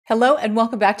Hello and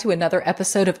welcome back to another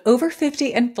episode of Over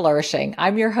 50 and Flourishing.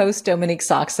 I'm your host, Dominique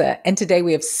Sachse, and today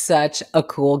we have such a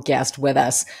cool guest with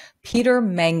us, Peter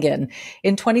Mangan.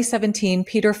 In 2017,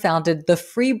 Peter founded the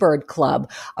Freebird Club,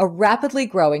 a rapidly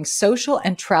growing social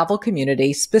and travel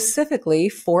community specifically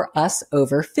for us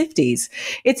over 50s.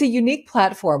 It's a unique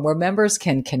platform where members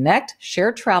can connect,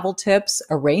 share travel tips,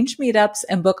 arrange meetups,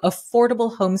 and book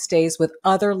affordable homestays with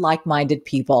other like-minded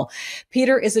people.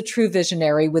 Peter is a true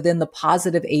visionary within the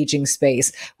positive aging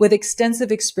space, with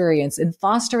extensive experience in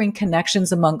fostering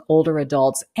connections among older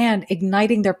adults and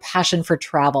igniting their passion for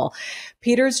travel.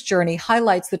 Peter's journey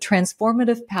highlights the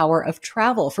transformative power of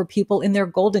travel for people in their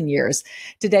golden years.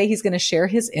 Today, he's going to share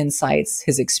his insights,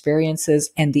 his experiences,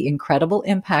 and the incredible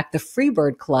impact the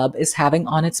Freebird Club is having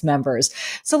on its members.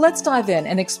 So let's dive in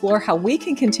and explore how we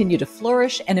can continue to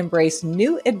flourish and embrace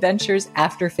new adventures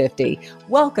after 50.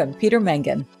 Welcome, Peter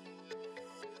Mangan.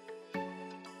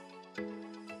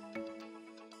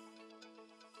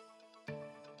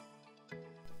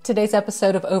 Today's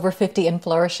episode of Over 50 and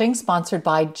Flourishing, sponsored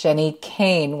by Jenni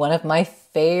Kayne, one of my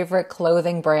favorite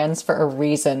clothing brands for a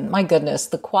reason. My goodness,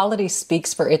 the quality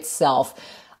speaks for itself.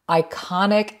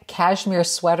 Iconic cashmere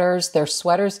sweaters. Their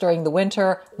sweaters during the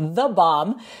winter, the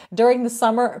bomb. During the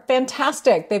summer,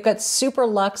 fantastic. They've got super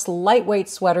luxe, lightweight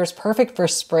sweaters, perfect for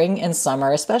spring and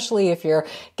summer, especially if you're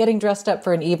getting dressed up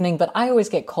for an evening. But I always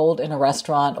get cold in a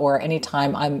restaurant or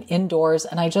anytime I'm indoors,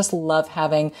 and I just love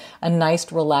having a nice,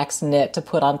 relaxed knit to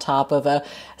put on top of a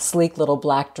sleek little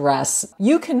black dress.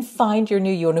 You can find your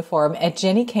new uniform at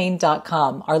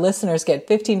jennikayne.com. Our listeners get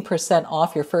 15%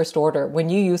 off your first order when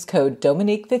you use code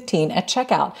Dominique15 at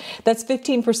checkout. That's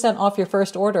 15% off your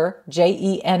first order,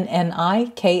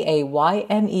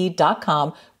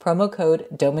 JENNIKAYNE.com, promo code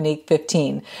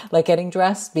Dominique15. Let getting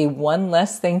dressed be one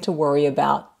less thing to worry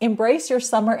about. Embrace your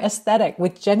summer aesthetic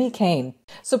with Jenni Kayne.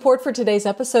 Support for today's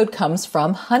episode comes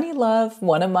from Honeylove,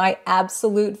 one of my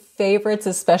absolute favorites,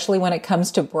 especially when it comes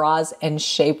to bras and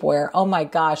shapewear. Oh my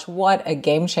gosh, what a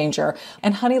game changer.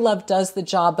 And Honeylove does the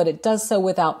job, but it does so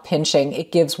without pinching.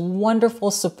 It gives wonderful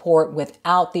support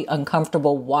without the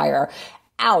uncomfortable wire.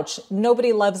 Ouch.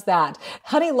 Nobody loves that.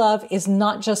 Honeylove is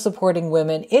not just supporting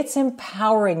women, it's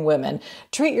empowering women.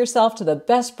 Treat yourself to the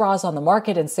best bras on the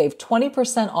market and save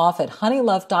 20% off at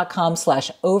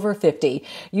honeylove.com/over50.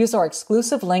 Use our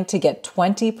exclusive link to get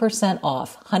 20%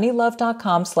 off,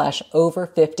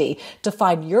 honeylove.com/over50, to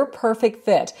find your perfect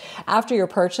fit. After your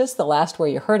purchase, the last where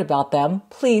you heard about them,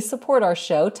 please support our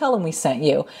show. Tell them we sent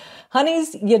you.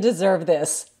 Honeys, you deserve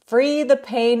this. Free the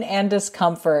pain and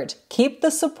discomfort. Keep the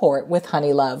support with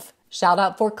Honeylove. Shout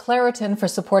out for Claritin for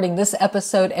supporting this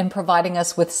episode and providing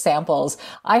us with samples.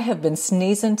 I have been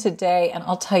sneezing today, and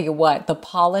I'll tell you what, the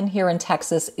pollen here in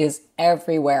Texas is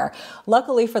everywhere.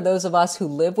 Luckily for those of us who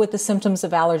live with the symptoms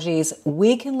of allergies,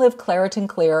 we can live Claritin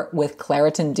Clear with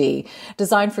Claritin D.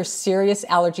 Designed for serious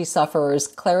allergy sufferers,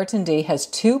 Claritin D has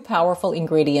 2 powerful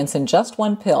ingredients in just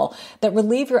one pill that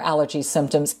relieve your allergy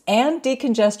symptoms and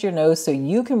decongest your nose so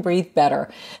you can breathe better.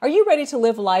 Are you ready to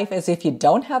live life as if you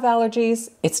don't have allergies?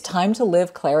 It's time to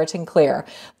live Claritin Clear.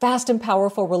 Fast and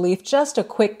powerful relief just a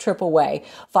quick trip away.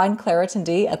 Find Claritin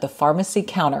D at the pharmacy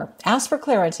counter. Ask for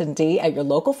Claritin D at your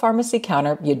local pharmacy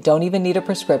counter. You don't even need a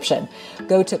prescription.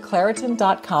 Go to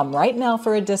Claritin.com right now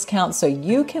for a discount so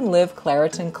you can live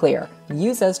Claritin Clear.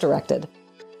 Use as directed.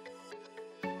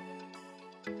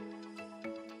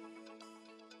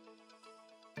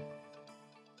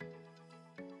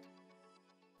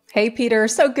 Hey, Peter,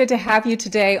 so good to have you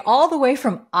today, all the way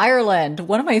from Ireland,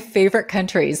 one of my favorite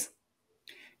countries.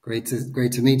 Great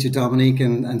to meet you, Dominique,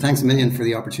 and thanks a million for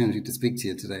the opportunity to speak to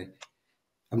you today.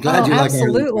 I'm glad you like Ireland.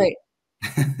 Absolutely.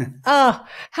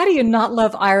 How do you not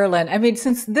love Ireland? I mean,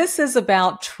 since this is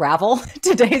about travel,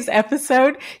 today's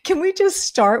episode, can we just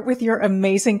start with your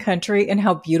amazing country and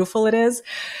how beautiful it is?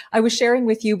 I was sharing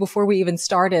with you before we even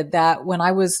started that when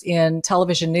I was in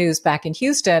television news back in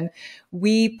Houston,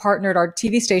 our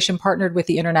TV station partnered with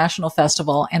the International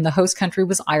Festival, and the host country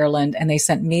was Ireland, and they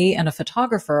sent me and a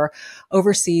photographer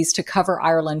overseas to cover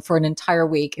Ireland for an entire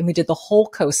week, and we did the whole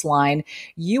coastline.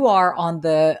 You are on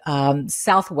the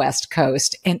southwest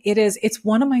coast, and it's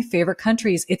one of my favorite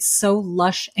countries. It's so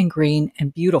lush and green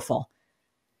and beautiful.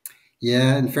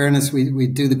 Yeah, in fairness, we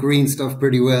do the green stuff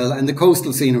pretty well, and the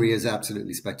coastal scenery is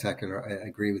absolutely spectacular. I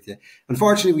agree with you.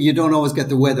 Unfortunately, you don't always get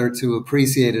the weather to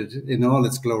appreciate it in all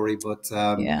its glory, but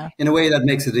in a way that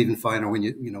makes it even finer when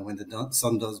when the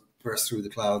sun does burst through the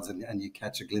clouds and you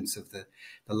catch a glimpse of the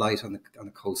light on the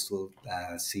coastal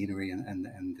scenery and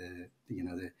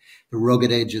the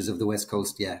rugged edges of the West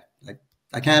Coast. Yeah, like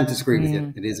I can't disagree with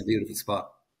you. It is a beautiful spot.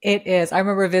 It is. I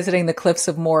remember visiting the Cliffs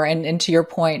of Moher, and to your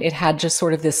point, it had just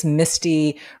sort of this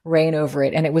misty rain over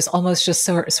it. And it was almost just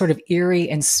sort of eerie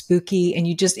and spooky. And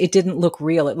it didn't look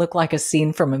real. It looked like a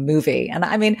scene from a movie. And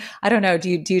I mean, I don't know. Do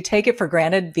you take it for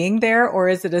granted being there, or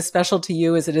is it as special to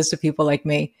you as it is to people like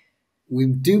me? We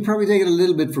do probably take it a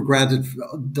little bit for granted,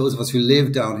 those of us who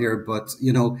live down here. But,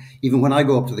 even when I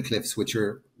go up to the cliffs, which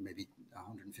are maybe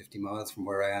 150 miles from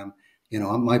where I am,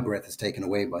 my breath is taken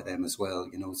away by them as well,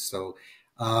 So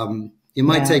you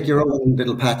might take your own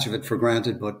little patch of it for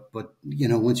granted, but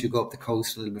once you go up the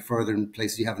coast a little bit further in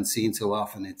places you haven't seen so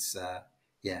often, it's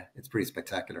pretty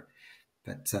spectacular.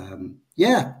 But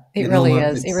It really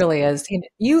is. It really is.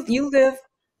 You live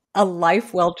a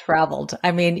life well traveled.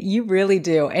 I mean, you really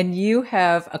do. And you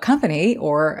have a company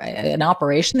or an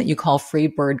operation that you call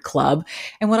Freebird Club.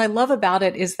 And what I love about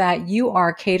it is that you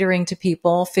are catering to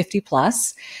people 50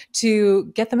 plus to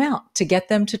get them out, to get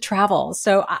them to travel.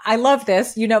 So I love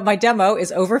this. My demo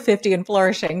is over 50 and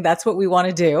flourishing. That's what we want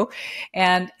to do.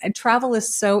 And travel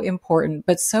is so important,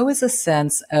 but so is a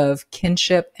sense of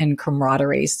kinship and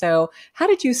camaraderie. So how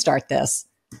did you start this?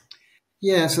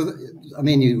 Yeah, so I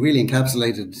mean, you really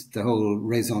encapsulated the whole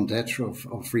raison d'etre of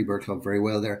Freebird Club very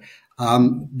well there.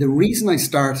 The reason I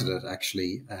started it,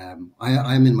 actually,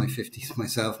 I'm in my 50s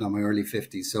myself now, my early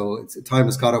 50s, so time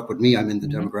has caught up with me. I'm in the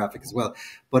demographic as well.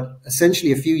 But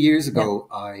essentially, a few years ago,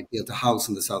 I built a house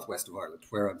in the southwest of Ireland,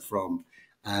 where I'm from.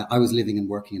 I was living and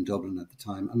working in Dublin at the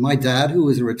time. And my dad, who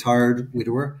was a retired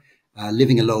widower,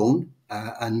 living alone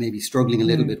and maybe struggling a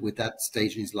little bit with that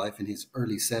stage in his life in his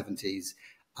early 70s,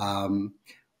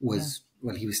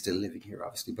 he was still living here,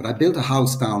 obviously, but I built a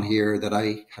house down here that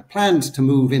I had planned to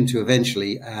move into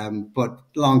eventually. But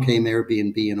along came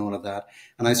Airbnb and all of that.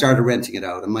 And I started renting it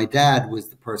out. And my dad was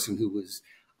the person who was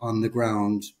on the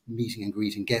ground meeting and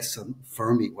greeting guests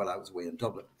for me while I was away in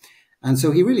Dublin. And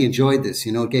so he really enjoyed this,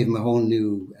 it gave him a whole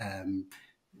new,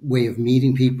 way of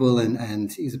meeting people,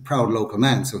 and he's a proud local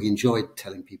man, so he enjoyed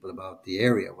telling people about the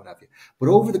area, what have you. But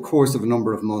over the course of a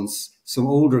number of months, some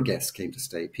older guests came to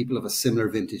stay, people of a similar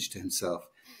vintage to himself.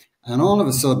 And all of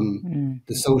a sudden,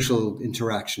 the social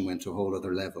interaction went to a whole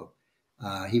other level.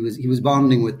 He was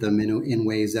bonding with them in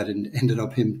ways that ended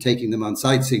up him taking them on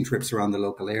sightseeing trips around the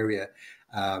local area,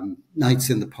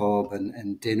 nights in the pub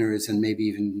and dinners, and maybe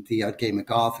even the odd game of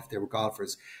golf if they were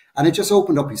golfers. And it just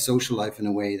opened up his social life in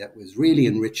a way that was really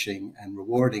enriching and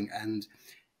rewarding. And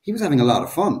he was having a lot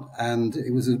of fun, and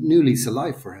it was a new lease of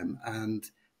life for him. And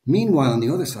meanwhile, on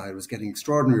the other side, I was getting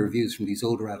extraordinary reviews from these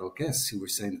older adult guests who were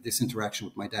saying that this interaction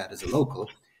with my dad as a local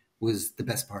was the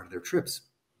best part of their trips.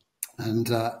 And,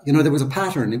 there was a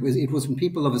pattern. It was when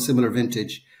people of a similar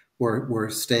vintage were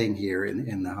staying here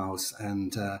in the house.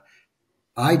 And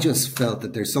I just felt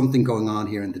that there's something going on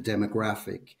here in the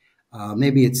demographic.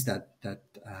 Maybe it's that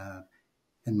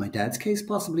in my dad's case,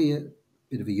 possibly a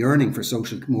bit of a yearning for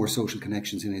more social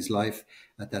connections in his life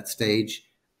at that stage.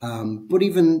 But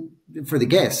even for the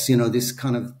guests, this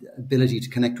kind of ability to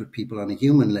connect with people on a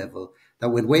human level that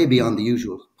went way beyond the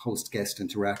usual host-guest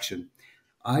interaction.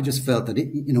 I just felt that,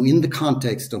 in the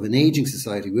context of an aging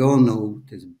society, we all know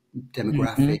there's a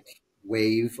demographic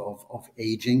wave of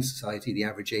aging society. The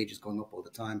average age is going up all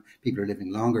the time. People are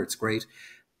living longer. It's great.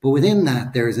 But within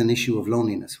that, there is an issue of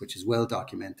loneliness, which is well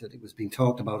documented. It was being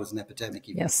talked about as an epidemic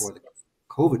even before the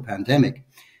COVID pandemic.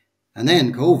 And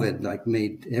then COVID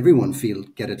made everyone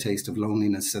get a taste of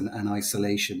loneliness and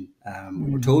isolation.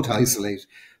 We were told to isolate.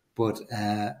 But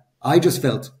I just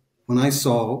felt when I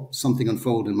saw something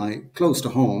unfold close to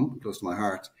home, close to my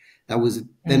heart, that was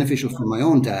beneficial for my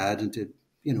own dad, and to,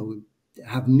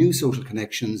 have new social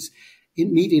connections,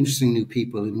 meet interesting new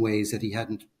people in ways that he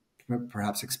hadn't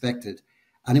perhaps expected.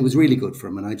 And it was really good for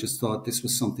him. And I just thought this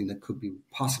was something that could be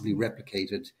possibly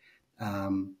replicated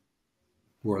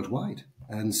worldwide.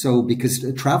 And so, because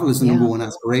travel is the number one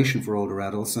aspiration for older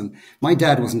adults. And my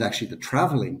dad wasn't actually the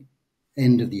traveling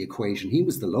end of the equation. He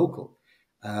was the local.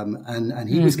 And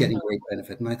he was getting great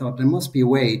benefit. And I thought there must be a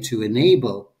way to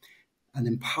enable and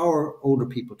empower older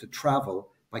people to travel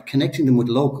by connecting them with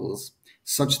locals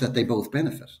such that they both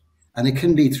benefit. And it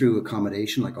can be through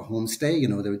accommodation, like a homestay,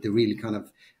 the really kind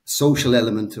of social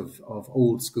element of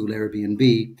old school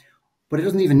Airbnb. But it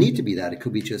doesn't even need to be that. It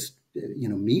could be just,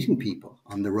 meeting people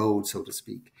on the road, so to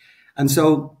speak. And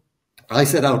so I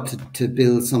set out to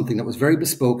build something that was very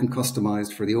bespoke and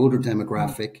customized for the older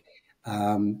demographic,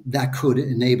 that could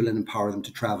enable and empower them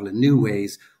to travel in new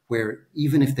ways, where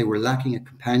even if they were lacking a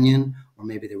companion, or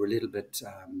maybe they were a little bit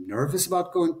nervous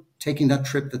about taking that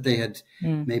trip that they had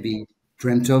maybe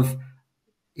dreamt of,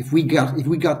 if we got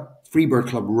Freebird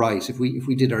Club right, if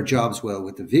we did our jobs well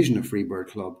with the vision of Freebird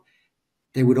Club,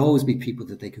 there would always be people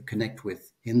that they could connect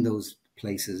with in those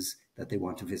places that they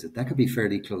want to visit. That could be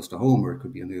fairly close to home, or it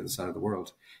could be on the other side of the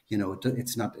world. You know,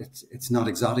 it's not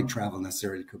exotic travel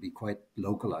necessarily. It could be quite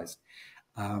localized.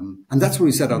 And that's what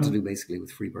we set out to do basically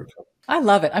with Freebird Club. I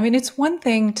love it. I mean, it's one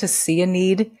thing to see a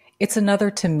need. It's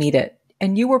another to meet it.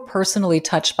 And you were personally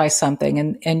touched by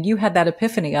something, and you had that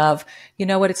epiphany of, you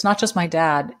know what, it's not just my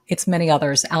dad, it's many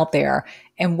others out there.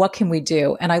 And what can we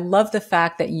do? And I love the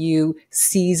fact that you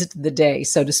seized the day,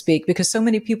 so to speak, because so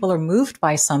many people are moved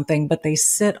by something, but they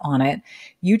sit on it.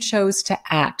 You chose to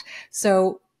act.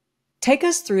 So take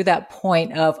us through that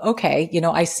point of, okay, you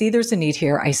know, I see there's a need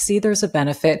here. I see there's a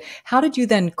benefit. How did you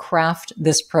then craft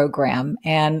this program,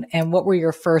 and what were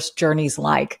your first journeys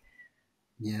like?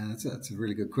 Yeah, that's a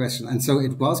really good question. And so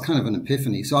it was kind of an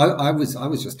epiphany. So I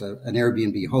was just an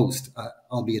Airbnb host,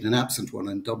 albeit an absent one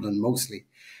in Dublin mostly.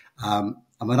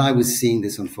 But I was seeing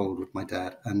this unfold with my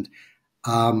dad, and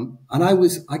I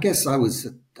was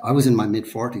in my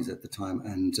mid-40s at the time,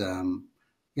 and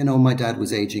you know, my dad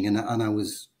was aging, and I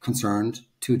was concerned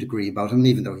to a degree about him,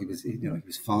 even though he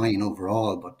was fine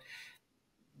overall. But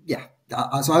yeah,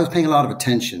 so I was paying a lot of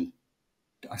attention,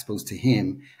 I suppose, to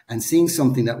him, and seeing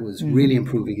something that was really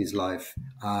improving his life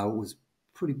was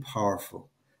pretty powerful,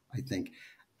 I think.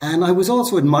 And I was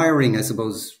also admiring, I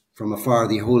suppose, from afar,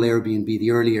 the whole Airbnb,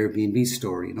 the early Airbnb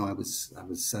story. You know, I was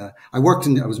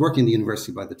working in the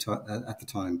university at the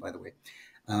time, by the way,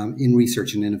 in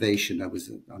research and innovation. I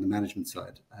was on the management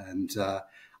side, and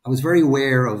I was very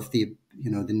aware of the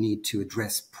need to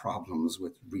address problems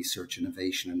with research,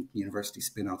 innovation, and university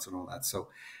spin-outs and all that. So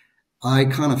I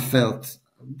kind of felt,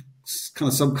 kind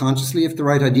of subconsciously, if the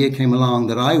right idea came along,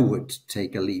 that I would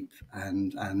take a leap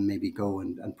and maybe go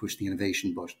and push the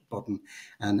innovation button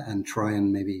and try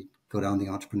and maybe go down the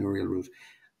entrepreneurial route.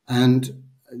 And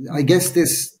I guess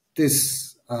this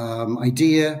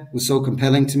idea was so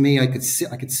compelling to me. I could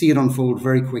see it unfold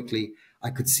very quickly. I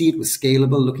could see it was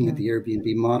scalable. Looking at the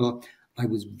Airbnb model, I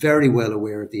was very well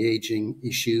aware of the aging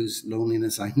issues,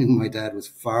 loneliness. I knew my dad was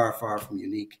far, far from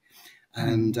unique,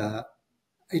 and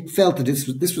it felt that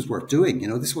this was worth doing. You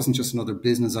know, this wasn't just another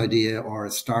business idea or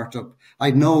a startup. I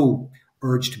had no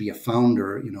urge to be a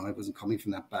founder. You know, I wasn't coming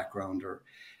from that background, or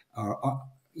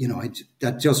you know,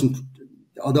 that doesn't.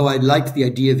 Although I liked the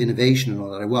idea of innovation and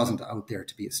all that, I wasn't out there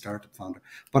to be a startup founder.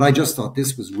 But I just thought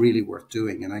this was really worth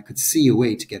doing, and I could see a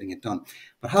way to getting it done.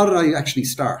 But how did I actually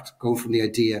start? Go from the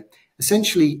idea.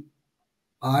 Essentially,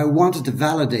 I wanted to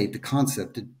validate the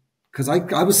concept, because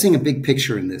I was seeing a big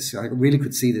picture in this. I really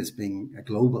could see this being a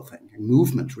global thing, a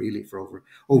movement really for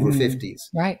over 50s.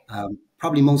 Right.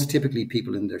 Probably most typically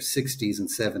people in their 60s and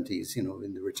 70s, you know,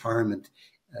 in the retirement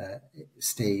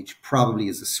stage, probably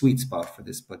is a sweet spot for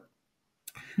this. But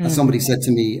as somebody said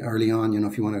to me early on, you know,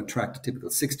 if you want to attract a typical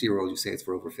 60-year-old, you say it's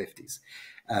for over 50s.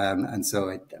 And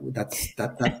so that's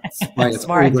why it's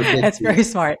smart. over 50s. That's very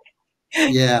smart.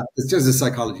 Yeah, there's a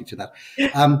psychology to that.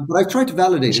 But I've tried to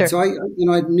validate it. So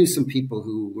I knew some people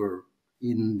who were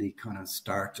in the kind of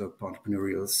startup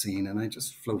entrepreneurial scene, and I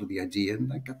just floated the idea,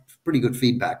 and I got pretty good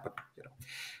feedback. But you know,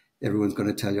 everyone's going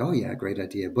to tell you, "Oh yeah, great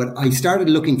idea." But I started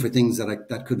looking for things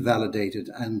that could validate it,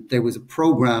 and there was a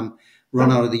program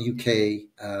run out of the UK,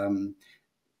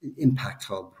 Impact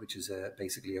Hub, which is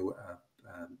basically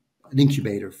an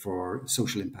incubator for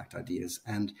social impact ideas,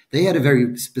 and they had a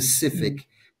very specific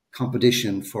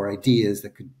competition for ideas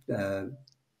that could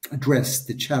address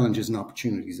the challenges and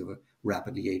opportunities of a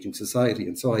rapidly aging society.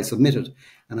 And so I submitted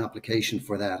an application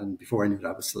for that. And before I knew it,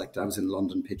 I was selected. I was in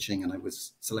London pitching, and I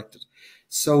was selected.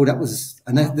 So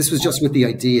this was just with the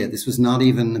idea. This was not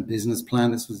even a business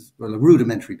plan. This was, well, a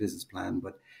rudimentary business plan,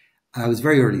 but I was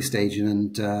very early stage,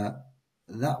 and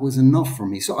that was enough for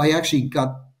me. So I actually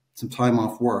got some time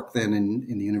off work then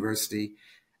in the university,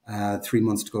 3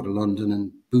 months to go to London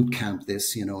and boot camp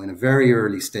this, you know, in a very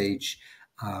early stage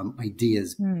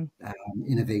ideas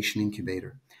innovation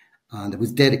incubator. And it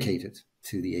was dedicated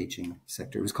to the aging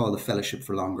sector. It was called the Fellowship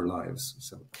for Longer Lives.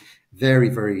 So very,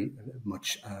 very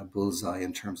much bullseye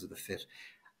in terms of the fit.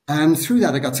 And through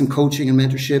that, I got some coaching and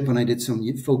mentorship, and I did some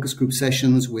focus group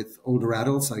sessions with older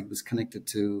adults. I was connected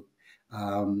to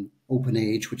Open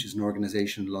Age, which is an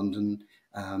organization in London,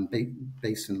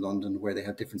 based in London, where they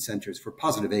have different centres for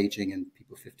positive aging and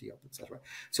people 50 up, etc.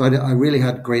 So I really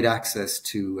had great access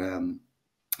to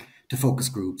focus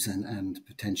groups and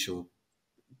potential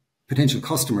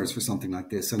customers for something like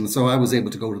this. And so I was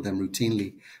able to go to them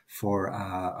routinely for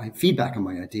feedback on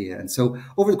my idea. And so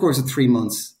over the course of 3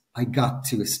 months, I got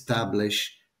to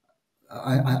establish,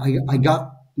 I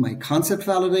got my concept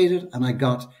validated, and I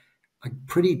got a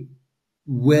pretty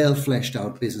well fleshed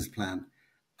out business plan.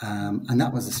 And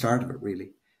that was the start of it,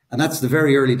 really. And that's the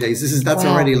very early days. That's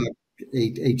Wow. already like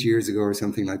eight years ago or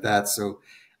something like that. So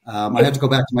I had to go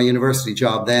back to my university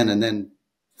job then, and then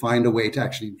find a way to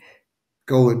actually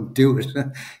go and do it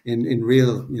in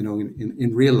real,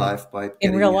 in real life by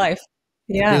In real getting life. to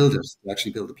Yeah. build it, to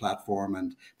actually build a platform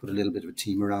and put a little bit of a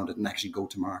team around it and actually go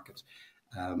to market,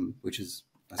 which is,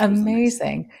 I suppose, the next.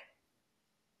 Amazing.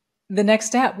 The next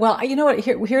step. Well, you know what?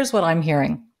 Here's what I'm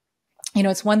hearing.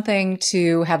 It's one thing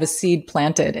to have a seed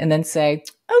planted and then say,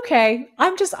 okay,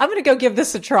 I'm going to go give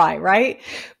this a try, right?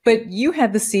 But you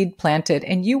had the seed planted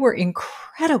and you were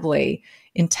incredibly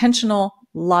intentional,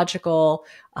 logical,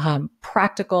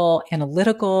 practical,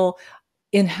 analytical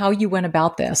in how you went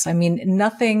about this. I mean,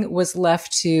 nothing was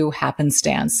left to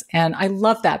happenstance. And I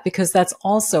love that because that's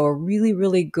also a really,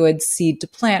 really good seed to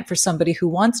plant for somebody who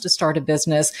wants to start a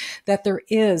business, that there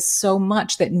is so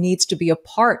much that needs to be a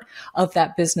part of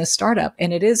that business startup.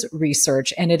 And it is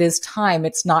research and it is time.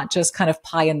 It's not just kind of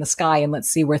pie in the sky and let's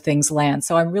see where things land.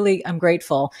 So I'm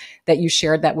grateful that you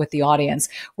shared that with the audience.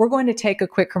 We're going to take a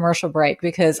quick commercial break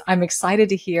because I'm excited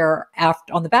to hear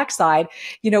on the backside,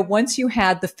 once you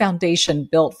had the foundation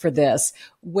built for this,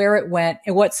 where it went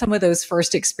and what some of those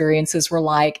first experiences were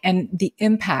like and the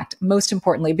impact, most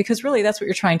importantly, because really that's what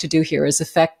you're trying to do here is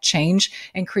affect change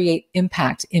and create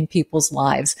impact in people's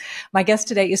lives. My guest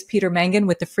today is Peter Mangan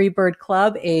with the Freebird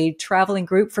Club, a traveling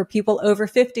group for people over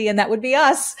 50, and that would be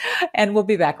us. And we'll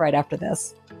be back right after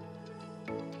this.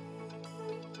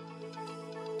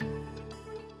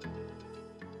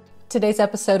 Today's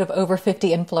episode of Over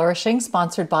 50 and Flourishing,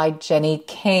 sponsored by Jenny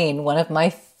Kane, one of my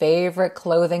favorite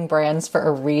clothing brands for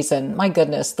a reason. My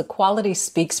goodness, the quality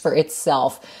speaks for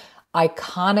itself.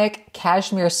 Iconic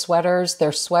cashmere sweaters.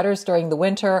 Their sweaters during the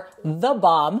winter, the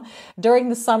bomb. During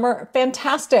the summer,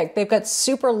 fantastic. They've got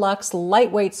super luxe,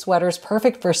 lightweight sweaters,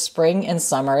 perfect for spring and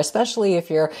summer, especially if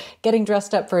you're getting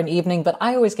dressed up for an evening. But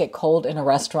I always get cold in a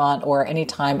restaurant or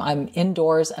anytime I'm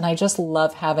indoors, and I just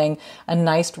love having a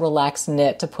nice, relaxed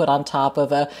knit to put on top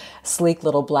of a sleek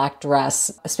little black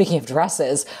dress. Speaking of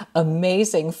dresses,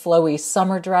 amazing flowy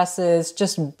summer dresses,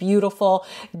 just beautiful.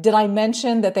 Did I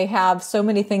mention that they have so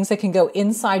many things that can go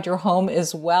inside your home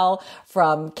as well,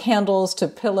 from candles to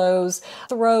pillows,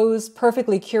 throws,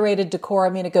 perfectly curated decor. I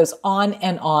mean, it goes on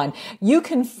and on. You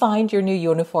can find your new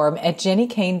uniform at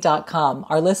jennykane.com.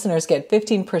 Our listeners get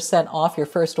 15% off your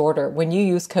first order when you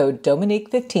use code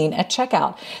Dominique15 at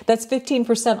checkout. That's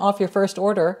 15% off your first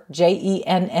order,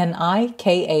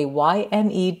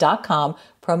 JENNIKAYNE.com.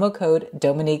 Promo code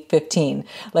Dominique15.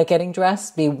 Let getting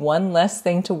dressed be one less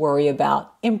thing to worry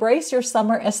about. Embrace your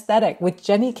summer aesthetic with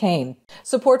Jenny Kane.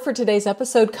 Support for today's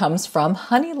episode comes from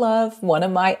Honey Love, one of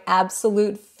my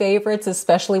absolute favorites,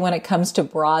 especially when it comes to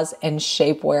bras and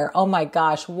shapewear. Oh my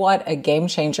gosh, what a game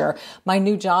changer. My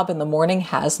new job in the morning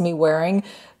has me wearing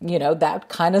that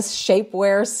kind of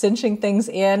shapewear, cinching things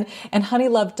in. And Honey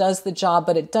Love does the job,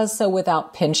 but it does so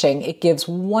without pinching. It gives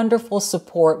wonderful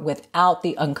support without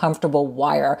the uncomfortable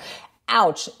wire.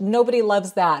 Ouch. Nobody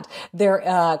loves that. Their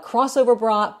crossover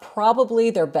bra, probably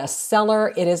their best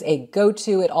seller. It is a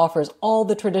go-to. It offers all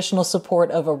the traditional support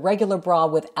of a regular bra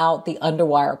without the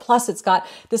underwire. Plus, it's got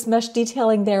this mesh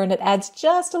detailing there and it adds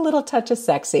just a little touch of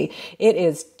sexy. It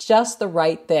is just the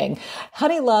right thing.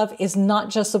 Honey Love is not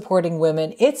just supporting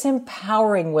women. It's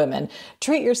empowering women.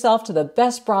 Treat yourself to the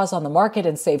best bras on the market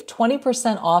and save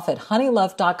 20% off at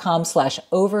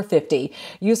honeylove.com/over50.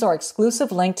 Use our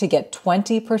exclusive link to get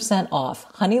 20% off.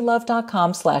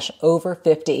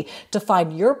 honeylove.com/over50 to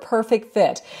find your perfect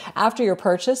fit. After your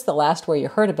purchase, the last where you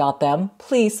heard about them,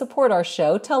 please support our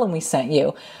show. Tell them we sent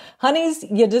you. Honeys,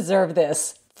 you deserve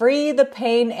this. Free the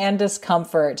pain and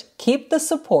discomfort. Keep the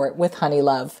support with Honey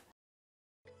Love.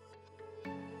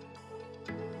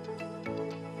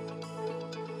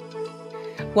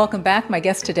 Welcome back. My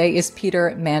guest today is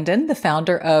Peter Mangan, the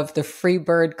founder of the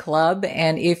Freebird Club.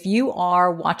 And if you are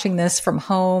watching this from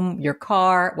home, your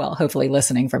car, well, hopefully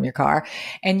listening from your car,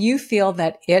 and you feel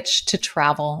that itch to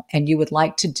travel and you would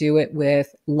like to do it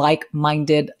with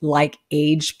like-minded,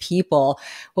 like-age people,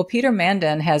 well, Peter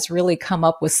Mangan has really come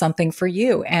up with something for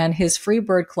you. And his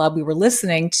Freebird Club, we were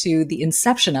listening to the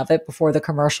inception of it before the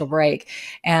commercial break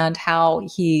and how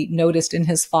he noticed in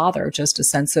his father just a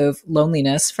sense of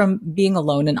loneliness from being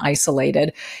alone and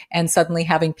isolated, and suddenly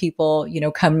having people,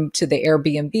 come to the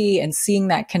Airbnb and seeing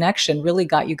that connection really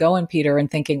got you going, Peter, and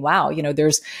thinking, wow,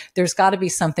 there's got to be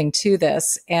something to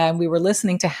this. And we were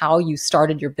listening to how you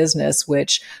started your business,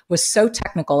 which was so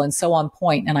technical and so on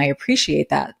point. And I appreciate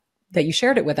that that you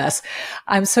shared it with us.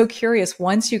 I'm so curious,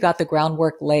 once you got the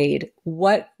groundwork laid,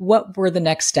 what were the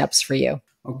next steps for you?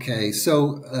 Okay,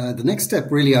 so the next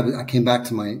step, really, I came back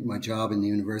to my job in the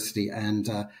university, and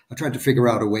I tried to figure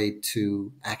out a way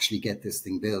to actually get this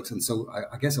thing built. And so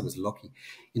I guess I was lucky.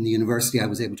 In the university, I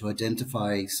was able to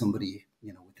identify somebody,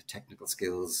 with the technical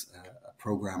skills, a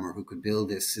programmer who could build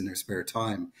this in their spare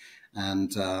time.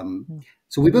 And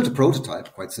so we built a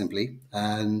prototype, quite simply.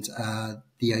 And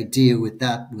the idea with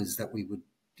that was that we would,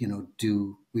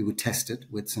 we would test it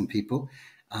with some people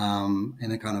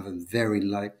in a kind of a very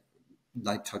light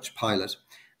touch pilot.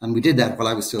 And we did that while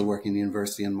I was still working in the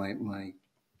university, and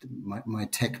my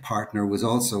tech partner was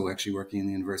also actually working in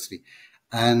the university.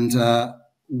 And I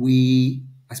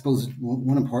suppose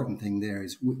one important thing there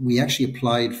is we actually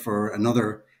applied for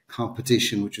another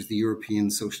competition, which was the European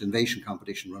Social Innovation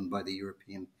Competition run by the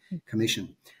European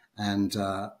Commission. And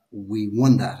we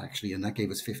won that, actually, and that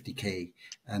gave us 50K.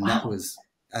 And that was,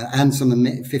 and some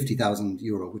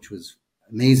 €50,000, which was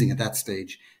amazing at that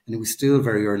stage. And it was still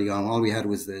very early on. All we had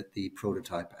was the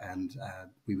prototype, and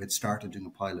we had started doing a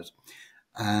pilot.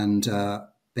 And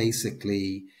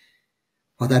basically,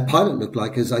 what that pilot looked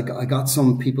like is I got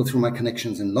some people through my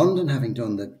connections in London, having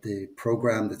done the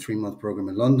program, the 3-month program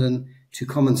in London, to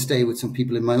come and stay with some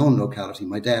people in my own locality,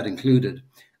 my dad included,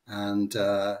 and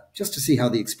just to see how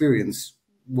the experience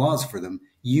was for them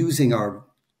using our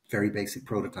very basic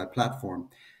prototype platform.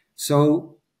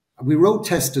 So we road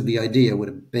tested the idea with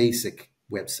a basic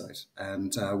website,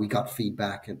 and we got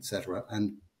feedback, etc.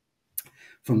 And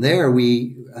from there,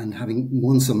 and having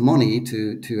won some money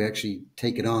to actually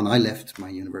take it on, I left my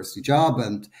university job,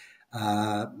 and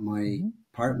my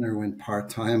partner went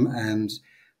part-time. And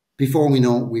before we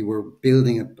know it, we were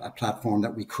building a platform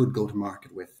that we could go to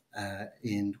market with,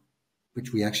 in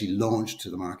which we actually launched to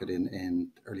the market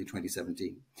in early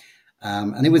 2017.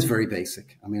 And it was very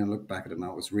basic. I mean, I look back at it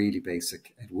now, it was really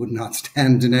basic. It would not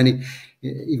stand in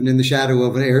even in the shadow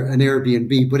of an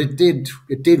Airbnb, but it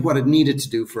did what it needed to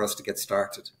do for us to get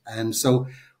started. And so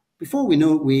before we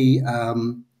knew it,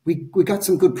 we got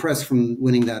some good press from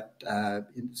winning that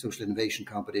social innovation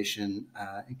competition,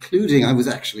 including, I was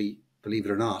actually, believe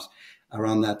it or not,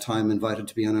 around that time invited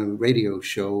to be on a radio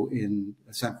show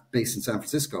based in San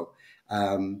Francisco,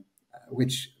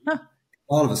 which...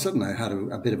 all of a sudden, I had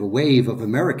a bit of a wave of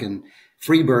American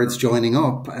Freebirds joining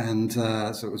up, and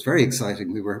so it was very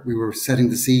exciting. We were setting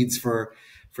the seeds for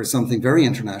something very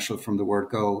international from the word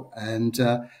go, and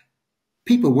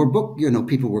people were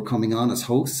people were coming on as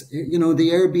hosts. The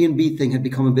Airbnb thing had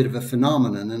become a bit of a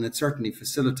phenomenon, and it certainly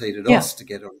facilitated us to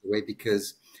get out of the way,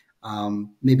 because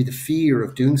maybe the fear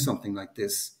of doing something like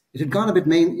this, it had gone a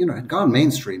bit had gone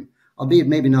mainstream, albeit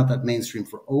maybe not that mainstream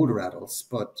for older adults,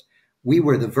 but we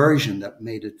were the version that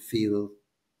made it feel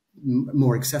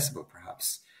more accessible,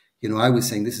 perhaps. I was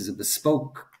saying this is a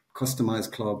bespoke,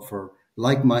 customized club for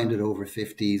like-minded over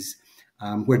 50s,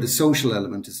 where the social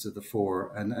element is to the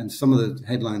fore. And some of the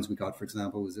headlines we got, for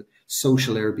example, was a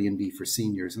social Airbnb for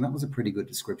seniors. And that was a pretty good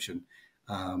description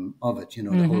of it.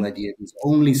 The whole idea is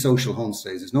only social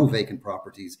homestays. There's no vacant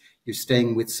properties. You're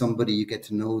staying with somebody, you get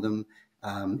to know them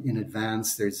in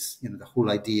advance. There's, the whole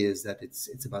idea is that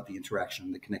it's about the interaction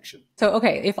and the connection. So,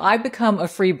 okay, if I become a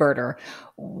Freebirder,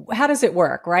 how does it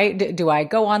work, right? Do I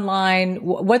go online?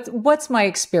 What's my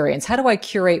experience? How do I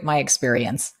curate my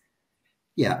experience?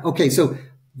 Yeah. Okay. So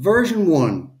version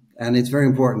 1, and it's very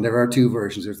important. There are 2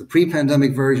 versions. There's the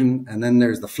pre-pandemic version, and then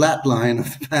there's the flat line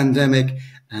of the pandemic,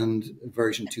 and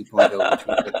version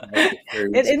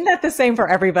 2.0. Isn't that the same for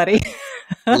everybody?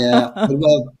 Yeah.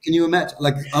 Well, can you imagine,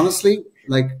 honestly,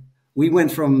 we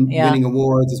went from winning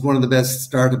awards as one of the best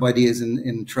startup ideas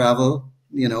in travel,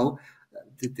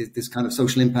 this kind of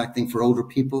social impact thing for older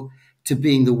people, to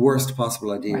being the worst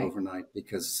possible idea overnight,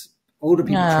 because older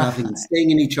people traveling and staying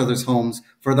in each other's homes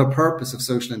for the purpose of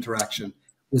social interaction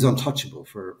was untouchable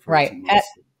for 18 months.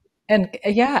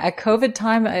 At COVID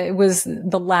time, it was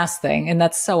the last thing, and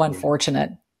that's so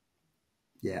unfortunate.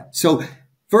 Yeah. So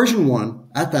version 1,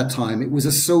 at that time, it was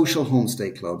a social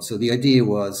homestay club. So the idea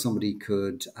was somebody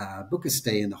could book a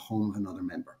stay in the home of another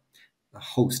member, a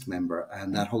host member,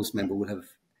 and that host member would have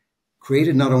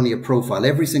created not only a profile.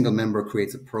 Every single member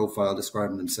creates a profile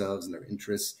describing themselves and their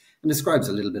interests, and describes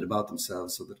a little bit about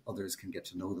themselves so that others can get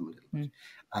to know them a little bit.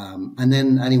 And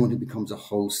then anyone who becomes a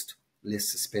host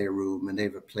lists a spare room, and they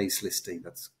have a place listing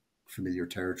that's familiar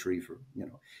territory for,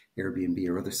 Airbnb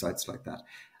or other sites like that.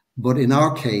 But in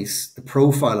our case, the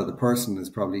profile of the person is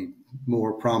probably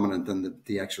more prominent than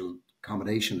the actual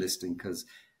accommodation listing, because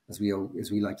as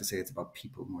we like to say, it's about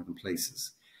people more than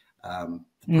places. The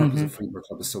purpose of Freebird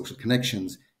Club is social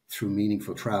connections through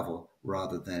meaningful travel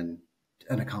rather than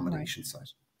an accommodation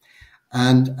site.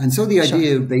 And so the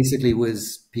idea basically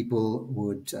was people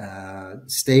would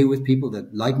stay with people,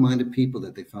 that like-minded people,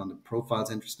 that they found the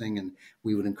profiles interesting, and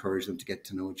we would encourage them to get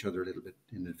to know each other a little bit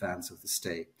in advance of the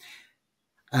stay.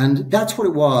 And that's what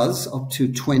it was up to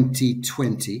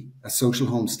 2020, a social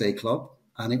homestay club.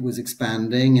 And it was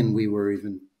expanding, and we were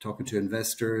even talking to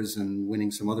investors and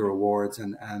winning some other awards,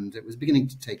 and it was beginning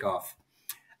to take off.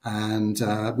 And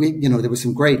there were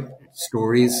some great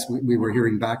stories. We were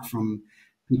hearing back from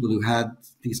people who had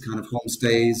these kind of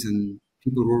homestays, and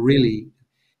people were really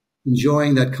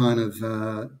enjoying that kind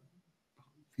of,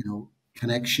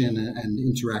 connection and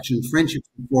interaction, friendships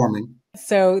forming.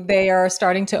 So they are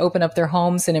starting to open up their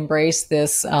homes and embrace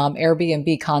this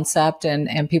Airbnb concept,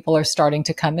 and people are starting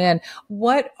to come in.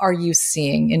 What are you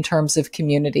seeing in terms of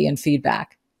community and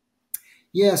feedback?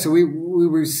 Yeah, so we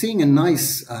were seeing a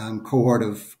nice cohort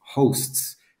of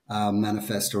hosts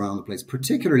manifest around the place,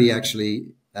 particularly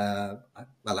actually, I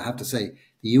have to say,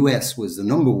 the US was the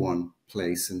number one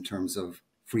place in terms of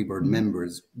Freebird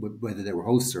members, whether they were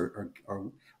hosts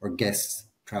or guests,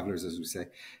 travelers, as we say.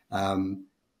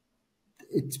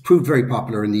 It's proved very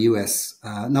popular in the US.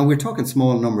 Now we're talking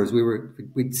small numbers.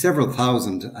 We several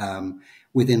thousand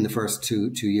within the first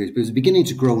two years, but it was beginning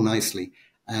to grow nicely.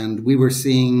 And we were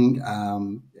seeing,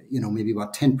 maybe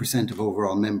about 10% of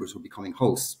overall members were becoming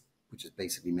hosts, which is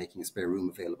basically making a spare room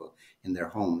available in their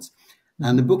homes.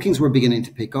 And the bookings were beginning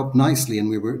to pick up nicely,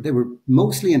 and they were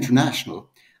mostly international.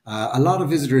 A lot of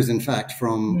visitors, in fact,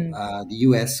 from the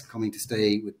US coming to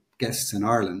stay with guests in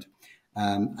Ireland.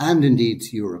 And indeed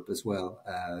Europe as well.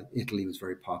 Italy was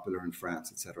very popular, in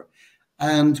France, etc.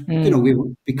 And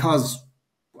because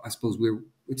I suppose it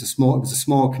was a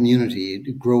small community,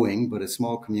 growing, but a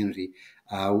small community.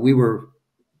 We were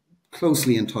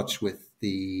closely in touch with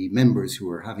the members who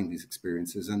were having these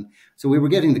experiences, and so we were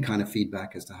getting the kind of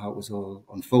feedback as to how it was all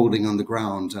unfolding on the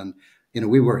ground. And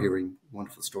we were hearing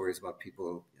wonderful stories about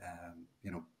people,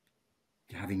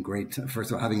 having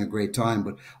a great time,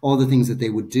 but all the things that they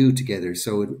would do together.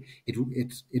 So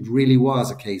it really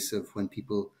was a case of when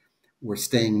people were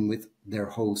staying with their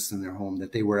hosts in their home,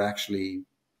 that they were actually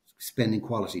spending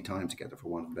quality time together, for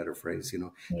want of a better phrase.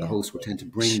 The host would tend to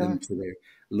bring them to their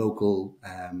local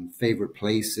favorite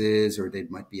places, or they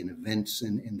might be an event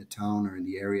in the town or in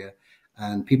the area,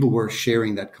 and people were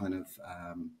sharing that kind of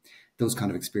those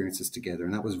kind of experiences together.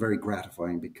 And that was very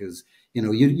gratifying, because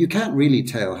you can't really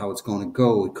tell how it's going to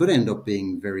go. It could end up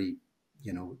being very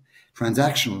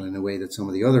transactional in a way that some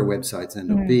of the other websites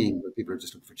end up being, where people are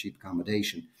just looking for cheap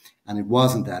accommodation. And it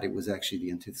wasn't that. It was actually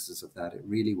the antithesis of that. It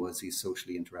really was these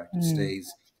socially interactive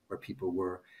stays where people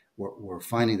were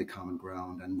finding the common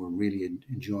ground and were really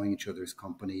enjoying each other's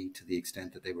company, to the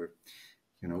extent that they were,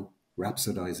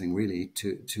 rhapsodizing really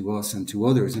to us and to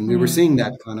others. And we were seeing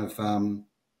that kind of,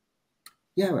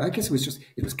 I guess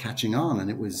it was catching on,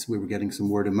 and we were getting some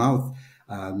word of mouth,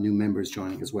 new members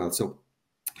joining as well. So,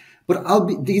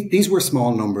 but these were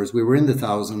small numbers. We were in the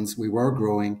thousands. We were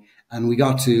growing, and we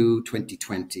got to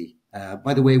 2020.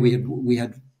 By the way, we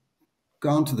had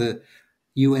gone to the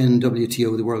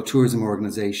UNWTO, the World Tourism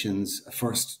Organization's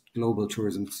first global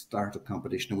tourism startup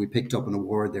competition, and we picked up an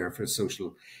award there for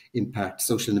social impact,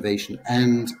 social innovation,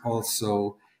 and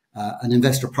also an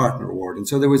investor partner award. And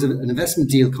so there was an investment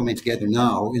deal coming together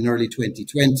now in early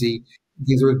 2020.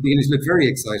 Things were beginning to look very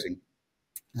exciting.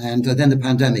 And then the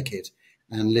pandemic hit,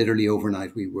 and literally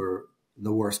overnight we were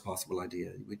the worst possible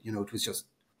idea. It was just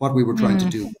what we were trying to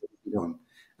do done,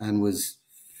 and was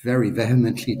very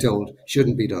vehemently told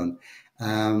shouldn't be done.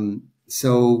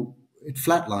 So it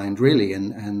flatlined really,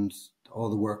 and all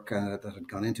the work that had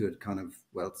gone into it kind of,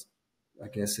 I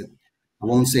guess I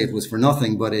won't say it was for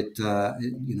nothing, but it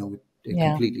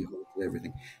completely halted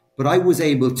everything. But I was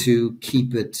able to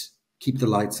keep the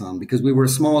lights on, because we were a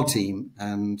small team,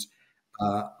 and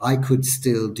I could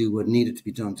still do what needed to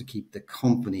be done to keep the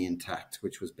company intact,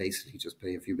 which was basically just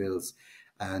pay a few bills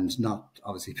and not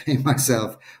obviously pay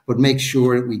myself, but make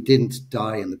sure that we didn't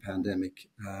die in the pandemic.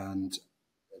 And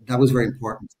that was very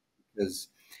important, because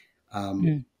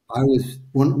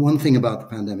one thing about the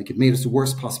pandemic, it made us the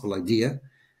worst possible idea,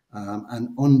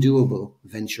 an undoable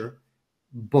venture.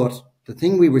 But the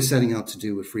thing we were setting out to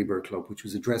do with Freebird Club, which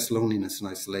was address loneliness and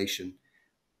isolation,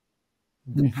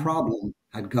 the problem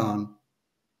had gone,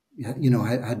 had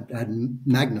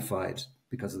magnified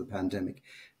because of the pandemic.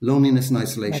 Loneliness and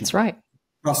isolation. That's right.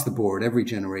 Across the board, every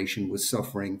generation was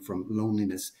suffering from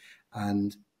loneliness,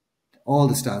 and all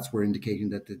the stats were indicating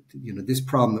that this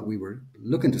problem that we were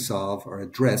looking to solve or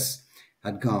address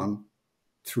had gone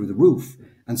through the roof.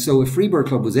 And so if Freebird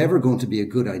Club was ever going to be a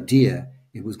good idea,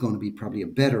 it was going to be probably a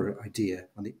better idea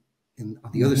on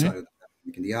the other side of that.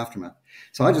 think, in the aftermath.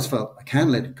 So I just felt I can't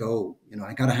let it go.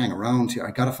 I got to hang around here.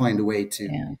 I got to find a way to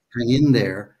hang in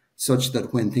there such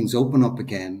that when things open up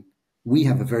again, we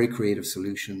have a very creative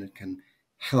solution that can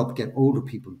help get older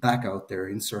people back out there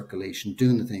in circulation,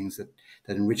 doing the things that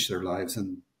enrich their lives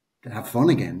and have fun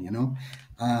again,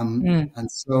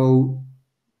 And so,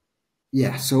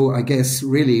 so I guess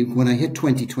really when I hit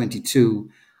 2022,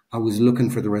 I was looking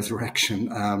for the resurrection.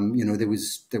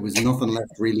 There was nothing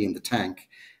left really in the tank,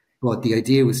 but the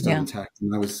idea was still intact,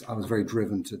 and I was very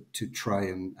driven to try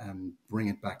and bring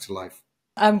it back to life.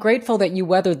 I'm grateful that you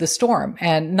weathered the storm,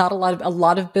 and a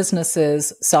lot of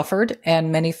businesses suffered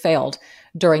and many failed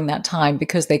during that time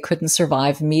because they couldn't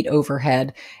survive, meet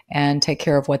overhead, and take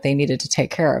care of what they needed to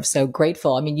take care of. So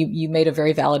grateful. I mean, you made a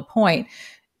very valid point.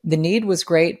 The need was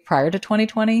great prior to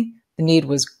 2020. The need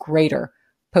was greater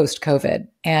post-COVID,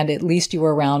 and at least you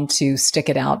were around to stick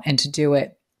it out and to do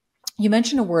it. You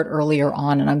mentioned a word earlier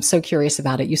on, and I'm so curious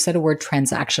about it. You said a word,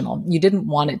 transactional. You didn't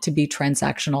want it to be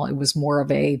transactional. It was more of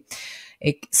a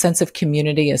sense of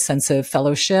community, a sense of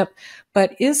fellowship.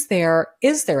 But is there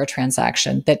a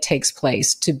transaction that takes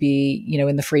place to be,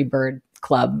 in the Freebird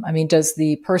Club? I mean, does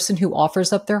the person who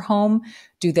offers up their home,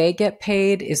 do they get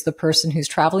paid? Is the person who's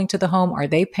traveling to the home, are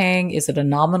they paying? Is it a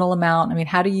nominal amount? I mean,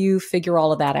 how do you figure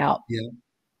all of that out? Yeah.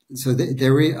 So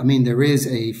there is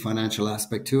a financial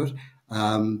aspect to it.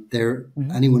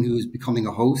 Anyone who is becoming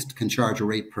a host can charge a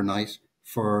rate per night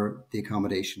for the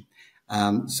accommodation.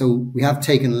 So we have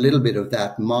taken a little bit of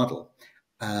that model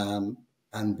and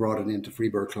brought it into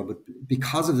Freebird Club. But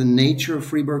because of the nature of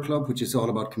Freebird Club, which is all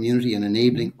about community and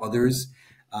enabling others,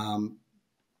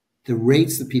 the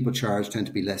rates that people charge tend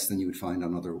to be less than you would find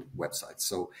on other websites.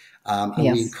 So we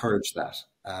encourage that.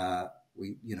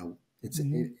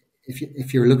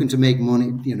 If you're looking to make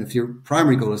money, if your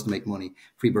primary goal is to make money,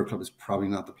 Freebird Club is probably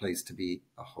not the place to be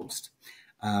a host.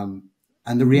 And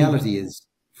the reality is,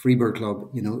 Freebird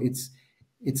Club,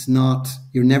 it's not,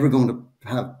 you're never going to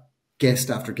have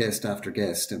guest after guest after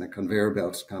guest in a conveyor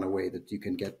belt kind of way that you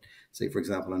can get, say, for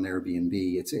example, on Airbnb.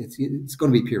 It's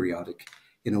going to be periodic.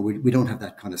 We don't have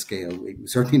that kind of scale.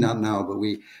 Certainly not now, but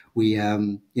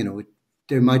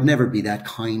there might never be that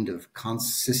kind of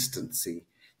consistency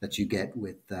that you get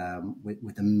with the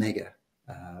mega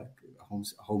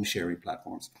home sharing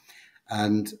platforms.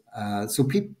 And so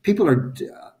people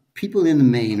in the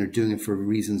main are doing it for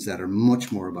reasons that are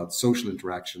much more about social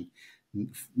interaction,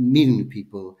 meeting new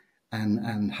people,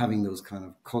 and having those kind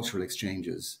of cultural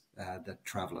exchanges that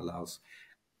travel allows.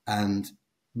 And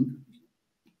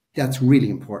that's really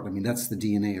important. I mean, that's the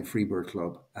DNA of Freebird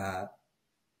Club.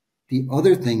 The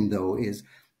other thing, though, is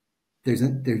there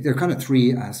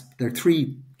are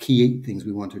three key things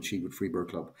we want to achieve with Freebird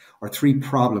Club, or three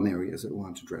problem areas that we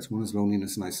want to address. One is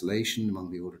loneliness and isolation among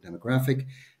the older demographic.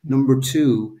 Number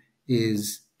two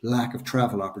is lack of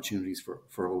travel opportunities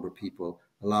for older people.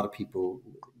 A lot of people,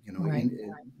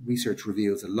 research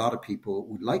reveals a lot of people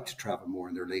would like to travel more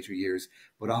in their later years,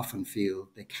 but often feel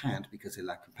they can't because they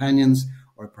lack companions,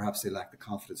 or perhaps they lack the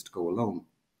confidence to go alone.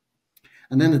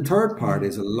 And then the third part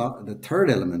is the third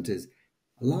element is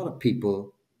a lot of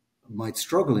people might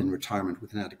struggle in retirement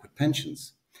with inadequate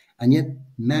pensions. And yet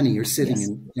many are sitting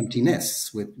in empty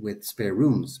nests with spare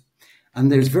rooms. And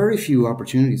there's very few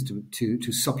opportunities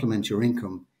to supplement your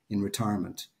income in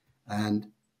retirement. And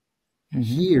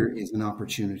here is an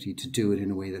opportunity to do it in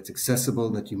a way that's accessible,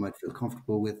 that you might feel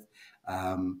comfortable with.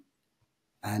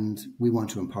 And we want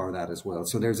to empower that as well.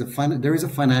 So there is a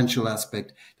financial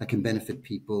aspect that can benefit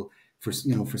people. For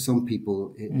some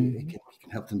people, it can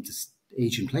help them to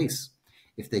age in place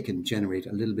if they can generate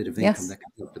a little bit of income that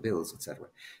can help the bills, etc.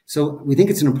 So we think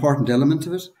it's an important element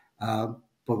of it,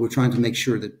 but we're trying to make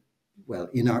sure that, well,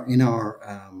 in our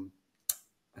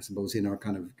I suppose in our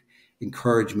kind of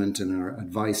encouragement and our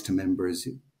advice to members,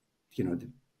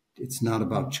 it's not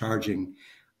about charging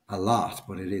a lot,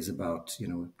 but it is about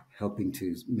helping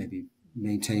to maybe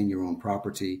maintain your own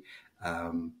property.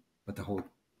 But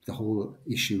the whole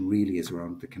issue really is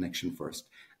around the connection first.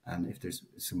 And if there's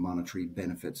some monetary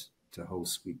benefit to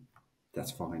hosts,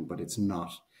 that's fine, but it's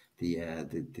not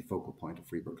the focal point of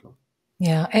Freebird Club.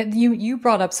 Yeah, and you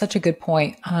brought up such a good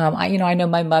point. I know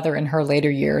my mother in her later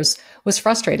years was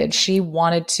frustrated. She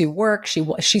wanted to work.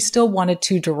 She still wanted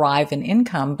to derive an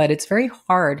income, but it's very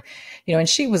hard, and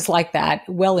she was like that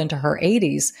well into her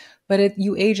 80s. But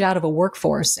you age out of a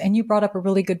workforce, and you brought up a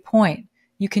really good point.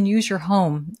 You can use your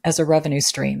home as a revenue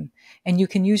stream, and you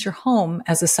can use your home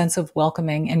as a sense of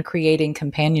welcoming and creating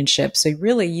companionship. So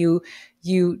really, you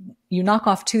you knock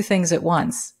off two things at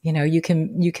once. You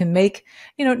can make,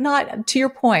 not to your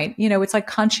point, it's like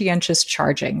conscientious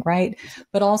charging, right?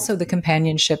 But also the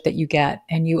companionship that you get,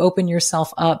 and you open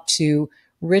yourself up to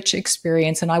rich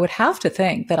experience. And I would have to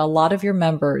think that a lot of your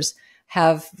members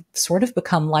have sort of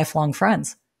become lifelong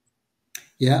friends.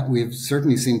 Yeah, we've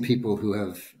certainly seen people who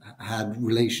have had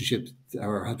relationships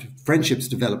or had friendships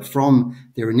develop from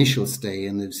their initial stay,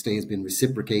 and the stay has been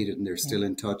reciprocated and they're still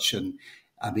in touch. And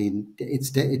I mean,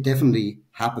 it definitely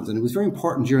happens. And it was very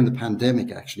important during the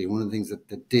pandemic, actually. One of the things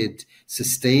that did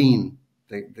sustain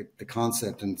the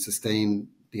concept and sustain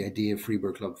the idea of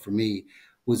Freebird Club for me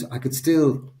was I could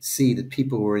still see that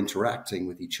people were interacting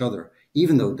with each other,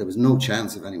 even though there was no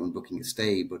chance of anyone booking a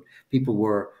stay, but people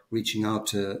were reaching out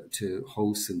to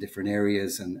hosts in different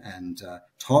areas and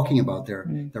talking about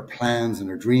their plans and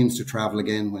their dreams to travel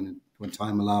again when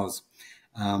time allows.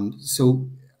 So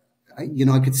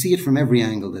I could see it from every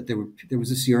angle that there was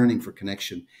this yearning for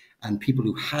connection, and people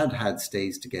who had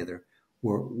stays together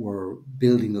were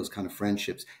building those kind of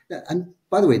friendships. And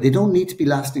by the way, they don't need to be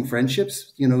lasting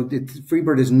friendships.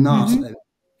 Freebird is not,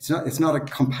 it's not a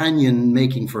companion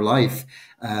making for life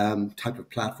type of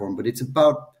platform, but it's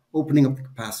about opening up the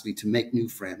capacity to make new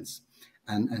friends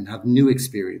and have new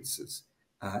experiences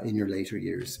in your later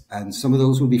years. And some of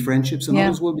those will be friendships, and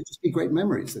others will just be great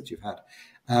memories that you've had.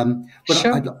 But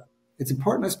sure. It's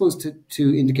important, I suppose,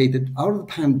 to indicate that out of the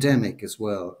pandemic as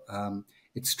well,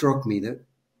 it struck me that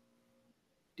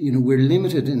we're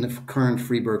limited in the current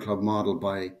Freebird Club model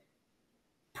by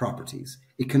properties.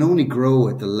 It can only grow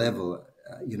at the level,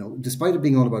 despite it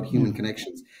being all about human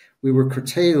connections, we were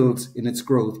curtailed in its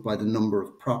growth by the number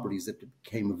of properties that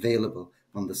became available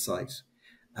on the site.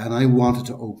 And I wanted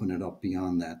to open it up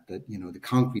beyond that, the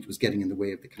concrete was getting in the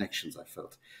way of the connections I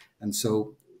felt. And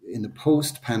so in the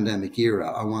post-pandemic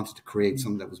era, I wanted to create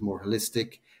something that was more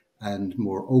holistic and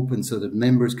more open so that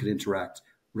members could interact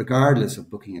regardless of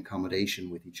booking accommodation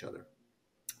with each other.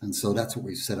 And so that's what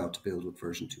we've set out to build with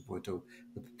version 2.0.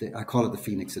 I call it the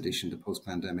Phoenix edition, the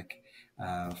post-pandemic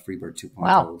Freebird 2.0.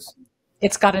 Wow.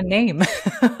 It's got a name.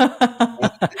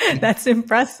 That's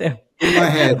impressive. In my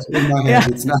head. Yeah.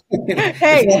 It's not.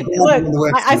 Hey,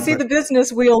 look, I see the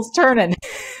business wheels turning.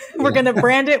 We're going to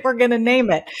brand it. We're going to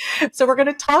name it. So we're going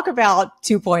to talk about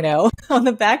 2.0 on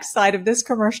the backside of this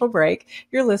commercial break.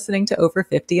 You're listening to Over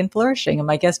 50 and Flourishing. And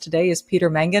my guest today is Peter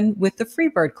Mangan with the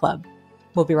Freebird Club.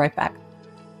 We'll be right back.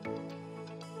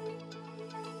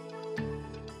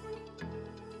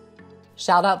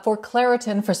 Shout out for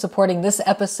Claritin for supporting this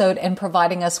episode and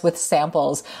providing us with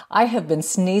samples. I have been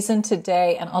sneezing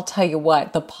today, and I'll tell you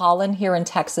what, the pollen here in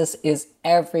Texas is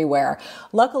everywhere.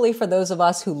 Luckily for those of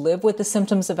us who live with the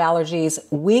symptoms of allergies,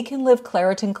 we can live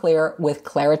Claritin Clear with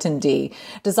Claritin D.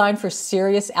 Designed for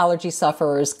serious allergy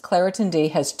sufferers, Claritin D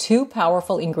has 2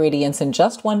 powerful ingredients in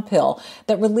just one pill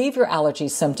that relieve your allergy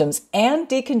symptoms and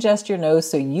decongest your nose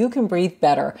so you can breathe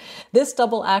better. This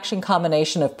double action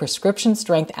combination of prescription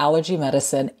strength allergy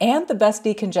medicine and the best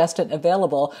decongestant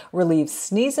available relieves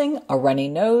sneezing, a runny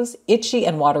nose, itchy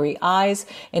and watery eyes,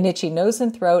 an itchy nose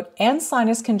and throat, and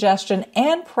sinus congestion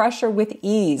and pressure with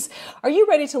ease. Are you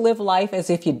ready to live life as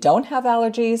if you don't have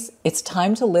allergies? It's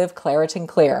time to live Claritin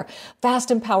Clear.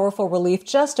 Fast and powerful relief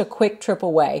just a quick trip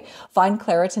away. Find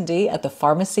Claritin D at the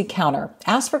pharmacy counter.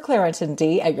 Ask for Claritin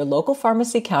D at your local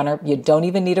pharmacy counter. You don't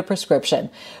even need a prescription.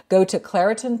 Go to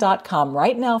Claritin.com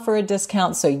right now for a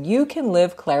discount so you can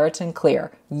live Claritin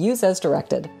Clear. Use as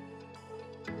directed.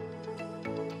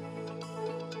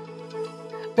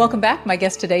 Welcome back. My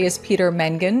guest today is Peter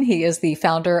Mangan. He is the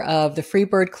founder of the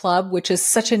Freebird Club, which is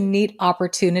such a neat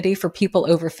opportunity for people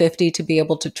over 50 to be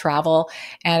able to travel.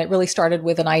 And it really started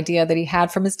with an idea that he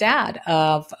had from his dad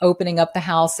of opening up the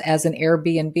house as an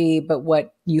Airbnb. But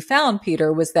what you found,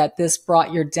 Peter, was that this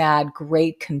brought your dad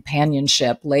great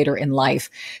companionship later in life.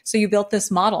 So you built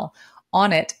this model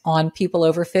on people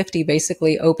over 50,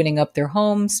 basically opening up their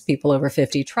homes, people over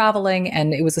 50 traveling.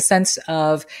 And it was a sense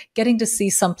of getting to see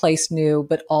someplace new,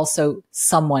 but also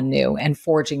someone new and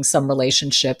forging some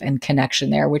relationship and connection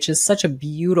there, which is such a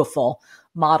beautiful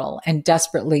model and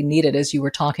desperately needed as you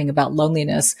were talking about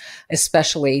loneliness,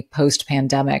 especially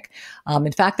post-pandemic.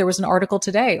 In fact, there was an article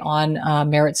today on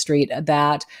Merritt Street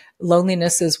that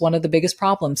loneliness is one of the biggest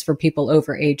problems for people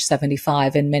over age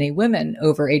 75, and many women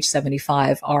over age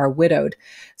 75 are widowed.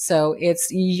 So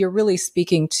you're really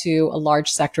speaking to a large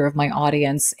sector of my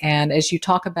audience. And as you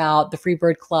talk about the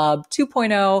Freebird Club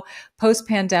 2.0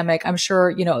 post-pandemic, I'm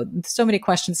sure, so many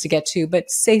questions to get to, but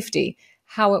safety,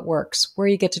 how it works, where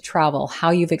you get to travel, how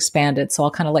you've expanded. So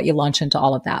I'll kind of let you launch into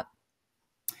all of that.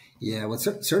 Yeah, well,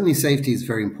 certainly safety is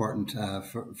very important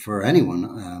for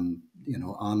anyone.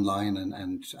 online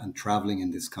and traveling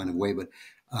in this kind of way, but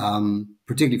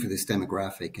particularly for this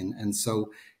demographic. And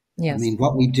so, I Yes. mean,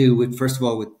 what we do first of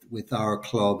all, with our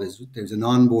club is there's an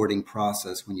onboarding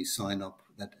process when you sign up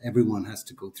that everyone has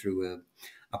to go through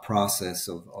a process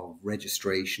of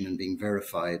registration and being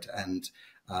verified. And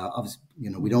obviously,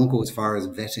 we don't go as far as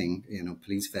vetting,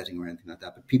 police vetting or anything like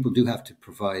that, but people do have to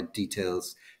provide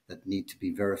details that need to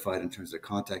be verified in terms of their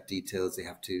contact details.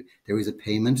 There is a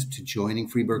payment to joining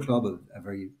Freebird Club, a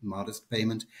very modest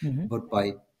payment, but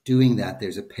by doing that,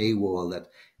 there's a paywall that,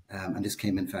 and this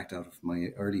came in fact out of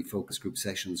my early focus group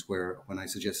sessions, where when I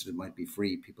suggested it might be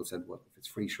free, people said, well, if it's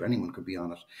free, sure, anyone could be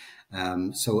on it.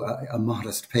 So a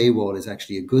modest paywall is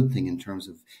actually a good thing in terms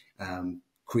of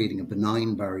creating a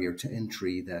benign barrier to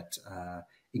entry that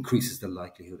increases the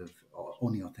likelihood of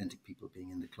only authentic people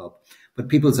being in the club. But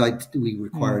we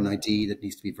require an ID that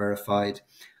needs to be verified.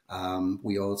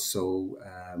 We also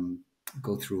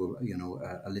go through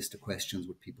a list of questions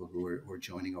with people who are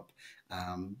joining up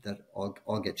that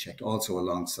all get checked, also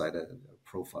alongside a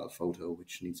profile photo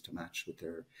which needs to match with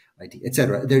their ID,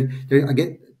 etc.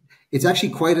 It's actually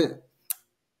quite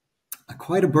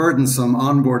a burdensome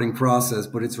onboarding process,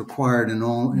 but it's required in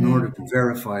order to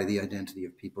verify the identity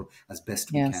of people as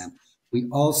best we can. We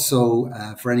also,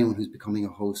 for anyone who's becoming a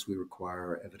host, we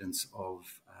require evidence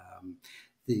of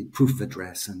the proof of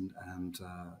address and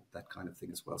that kind of thing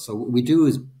as well. So we do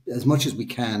as much as we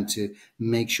can to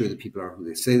make sure that people are who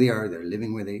they say they are, they're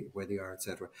living where they are,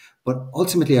 etc. But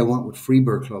ultimately, I want with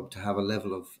Freebird Club to have a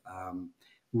level of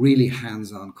really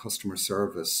hands-on customer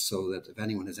service, so that if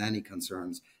anyone has any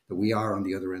concerns, that we are on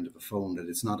the other end of a phone, that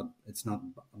it's not a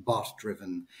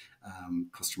bot-driven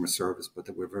customer service, but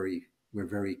that we're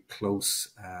very close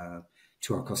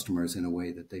to our customers in a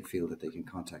way that they feel that they can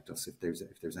contact us if there's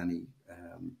any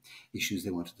issues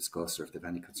they want to discuss, or if they have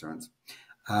any concerns.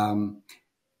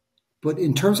 But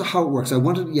in terms of how it works, I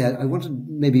wanted to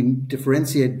maybe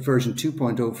differentiate version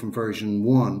 2.0 from version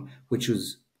 1, which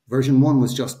was version 1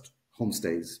 was just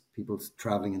homestays, people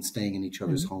traveling and staying in each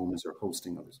other's homes or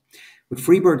hosting others. With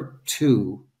Freebird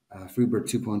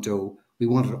 2.0, we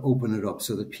wanted to open it up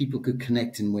so that people could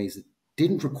connect in ways that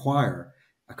didn't require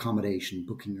accommodation,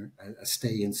 booking a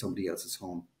stay in somebody else's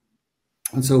home.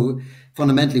 And so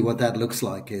fundamentally what that looks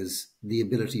like is the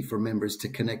ability for members to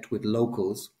connect with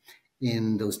locals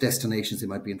in those destinations they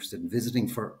might be interested in visiting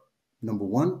for, number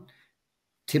one,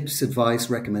 tips, advice,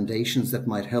 recommendations that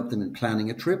might help them in planning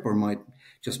a trip or might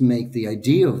just make the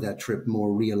idea of that trip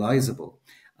more realizable.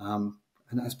 And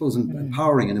I suppose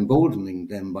empowering and emboldening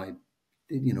them by,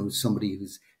 somebody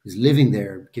who's living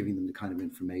there, giving them the kind of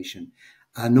information.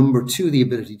 Number two, the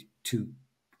ability to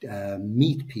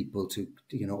meet people, to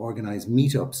organize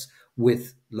meetups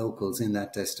with locals in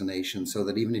that destination, so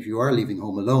that even if you are leaving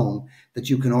home alone, that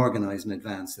you can organize in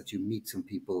advance, that you meet some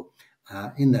people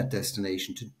in that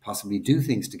destination to possibly do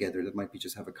things together. That might be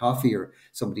just have a coffee, or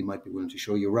somebody might be willing to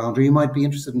show you around, or you might be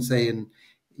interested in saying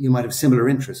you might have similar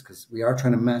interests, because we are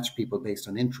trying to match people based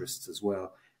on interests as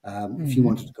well. If you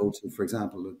wanted to go to, for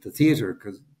example, the theater,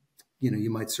 because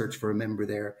you might search for a member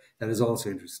there that is also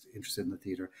interested in the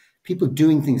theater. People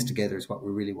doing things together is what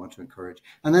we really want to encourage.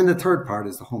 And then the third part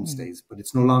is the homestays, but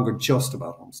it's no longer just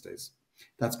about homestays.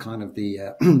 That's kind of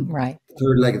the right.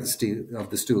 third leg of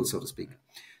the stool, so to speak.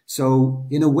 So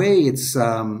in a way, it's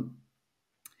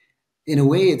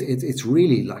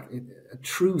really like a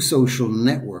true social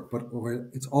network, but where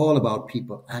it's all about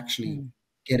people actually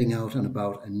getting out and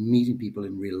about and meeting people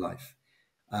in real life.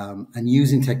 And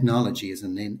using technology as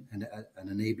an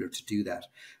enabler to do that.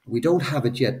 We don't have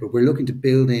it yet, but we're looking to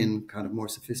build in kind of more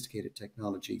sophisticated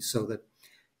technology, so that,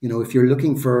 if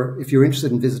you're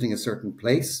interested in visiting a certain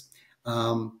place,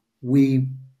 we,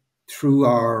 through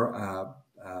our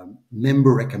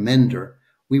member recommender,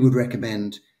 we would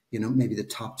recommend, maybe the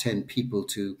top 10 people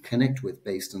to connect with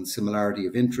based on similarity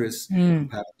of interests,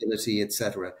 compatibility,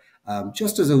 etc.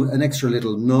 Just as an extra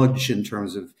little nudge in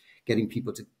terms of getting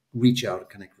people to reach out and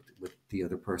connect with the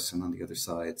other person on the other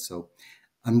side. So,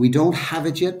 and we don't have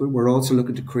it yet, but we're also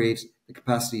looking to create the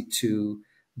capacity to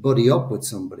buddy up with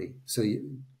somebody. So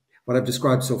what I've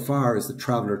described so far is the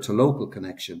traveler to local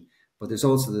connection, but there's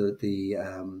also the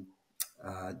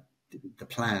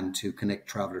plan to connect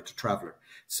traveler to traveler.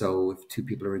 So if two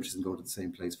people are interested in going to the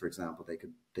same place, for example, they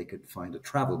could find a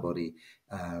travel buddy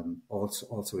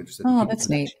also interested in that's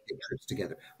neat. trips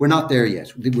together. We're not there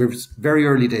yet. We're very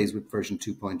early days with version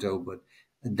 2.0, but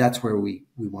that's where we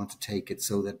want to take it,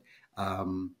 so that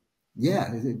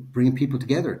bringing people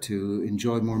together to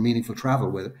enjoy more meaningful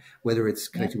travel, whether it's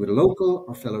connected with a local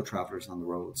or fellow travelers on the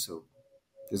road. So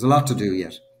there's a lot to do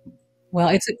yet.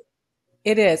 Well,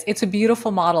 It is. It's a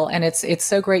beautiful model, and it's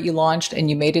so great you launched and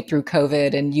you made it through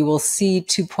COVID, and you will see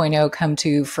 2.0 come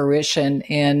to fruition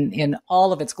in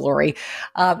all of its glory.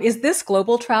 Is this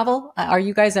global travel? Are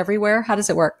you guys everywhere? How does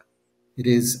it work? It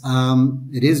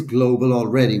is global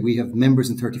already. We have members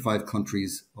in 35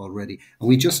 countries already. And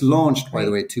we just launched, by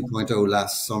the way, 2.0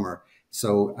 last summer.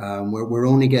 So we're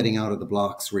only getting out of the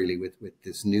blocks really with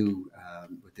this new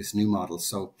model.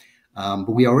 So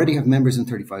but we already have members in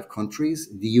 35 countries.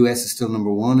 The US is still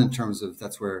number one in terms of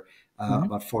that's where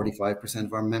about 45%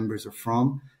 of our members are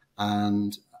from,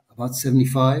 and about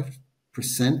 75%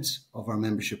 of our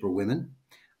membership are women.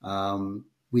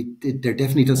 There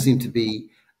definitely does seem to be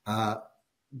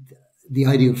the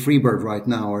ideal Freebird right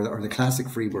now, or the classic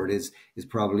Freebird is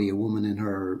probably a woman in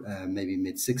her maybe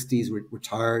mid 60s,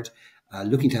 retired,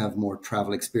 looking to have more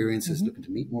travel experiences, looking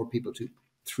to meet more people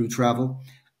through travel,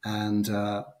 and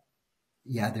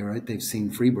they've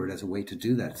seen Freebird as a way to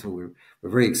do that. So we're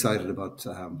very excited about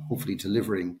hopefully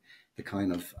delivering the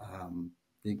kind of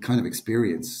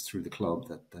experience through the club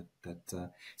that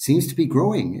seems to be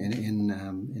growing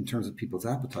in terms of people's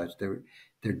appetite.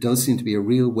 There does seem to be a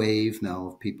real wave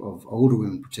now of older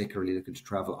women, particularly looking to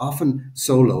travel, often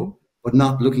solo, but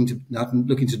not looking to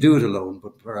do it alone,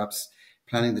 but perhaps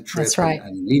planning the trip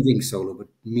and leaving solo, but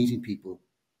meeting people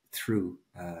through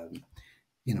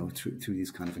through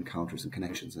these kind of encounters and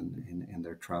connections in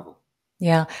their travel.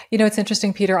 Yeah. It's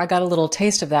interesting, Peter. I got a little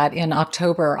taste of that. In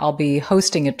October, I'll be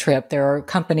hosting a trip. There are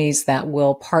companies that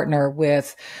will partner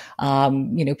with,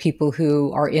 people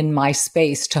who are in my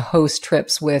space to host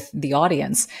trips with the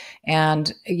audience.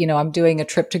 And, I'm doing a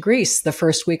trip to Greece the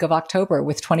first week of October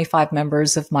with 25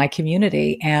 members of my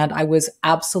community. And I was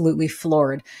absolutely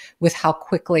floored with how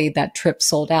quickly that trip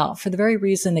sold out, for the very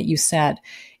reason that you said.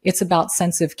 It's about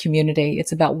sense of community.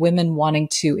 It's about women wanting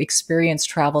to experience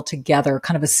travel together,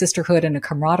 kind of a sisterhood and a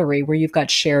camaraderie where you've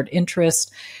got shared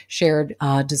interests, shared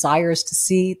desires to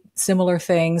see similar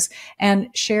things, and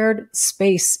shared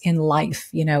space in life.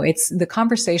 It's the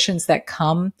conversations that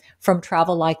come from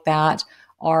travel like that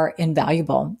are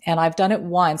invaluable. And I've done it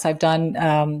once. I've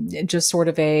done just sort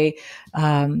of a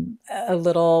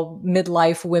little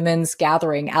midlife women's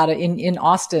gathering in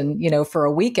Austin, for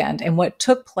a weekend. And what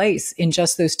took place in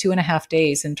just those 2.5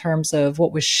 days in terms of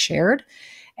what was shared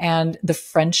and the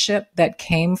friendship that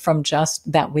came from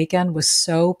just that weekend was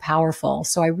so powerful.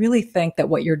 So I really think that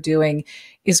what you're doing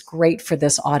is great for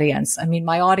this audience. I mean,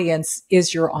 my audience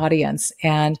is your audience.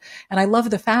 And I love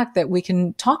the fact that we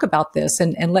can talk about this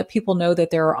and let people know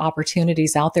that there are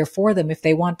opportunities out there for them if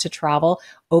they want to travel,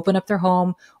 open up their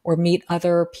home, or meet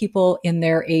other people in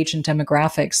their age and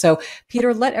demographic. So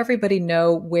Peter, let everybody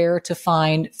know where to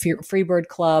find Freebird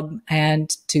Club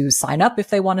and to sign up if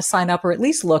they want to sign up, or at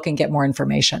least look and get more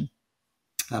information.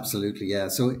 Absolutely. Yeah.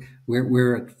 So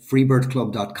we're at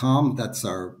freebirdclub.com. That's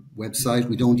our website.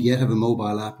 We don't yet have a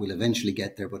mobile app. We'll eventually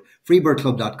get there, but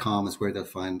freebirdclub.com is where they'll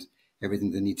find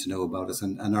everything they need to know about us.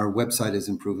 And our website is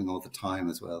improving all the time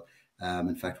as well.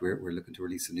 In fact, we're looking to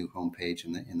release a new homepage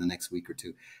in the next week or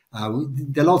two.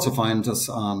 They'll also find us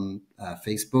on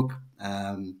Facebook,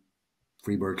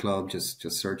 Freebird Club. Just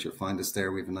search, you'll find us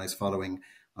there. We have a nice following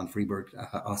on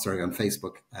on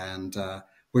Facebook, and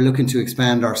we're looking to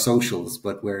expand our socials,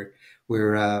 but we're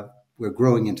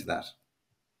growing into that.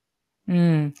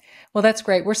 Well, that's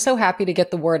great. We're so happy to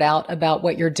get the word out about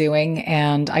what you're doing.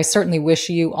 And I certainly wish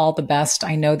you all the best.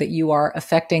 I know that you are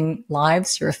affecting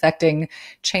lives. You're affecting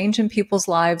change in people's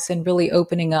lives and really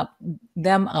opening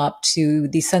them up to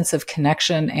the sense of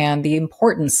connection and the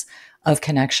importance of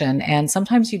connection. And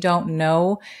sometimes you don't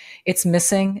know it's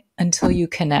missing until you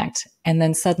connect. And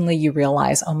then suddenly you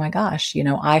realize, oh my gosh,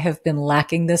 I have been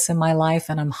lacking this in my life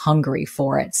and I'm hungry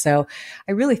for it. So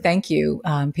I really thank you,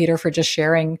 Peter, for just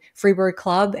sharing Freebird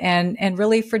Club and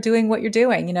really for doing what you're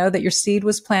doing, that your seed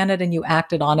was planted and you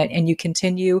acted on it and you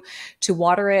continue to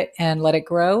water it and let it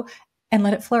grow and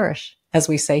let it flourish, as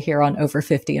we say here on Over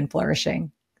 50 and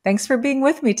Flourishing. Thanks for being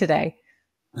with me today.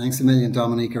 Thanks a million,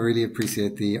 Dominique. I really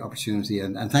appreciate the opportunity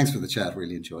and thanks for the chat.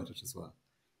 Really enjoyed it as well.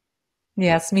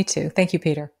 Yes, me too. Thank you,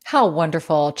 Peter. How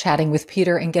wonderful chatting with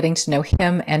Peter and getting to know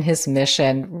him and his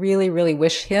mission. Really, really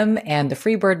wish him and the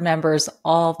Freebird members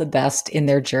all the best in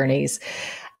their journeys.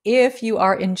 If you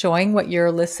are enjoying what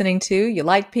you're listening to, you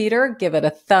like Peter, give it a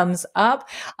thumbs up.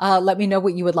 Let me know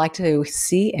what you would like to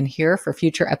see and hear for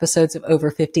future episodes of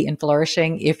Over 50 and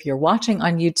Flourishing. If you're watching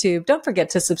on YouTube, don't forget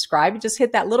to subscribe. Just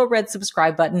hit that little red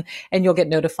subscribe button and you'll get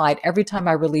notified every time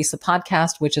I release a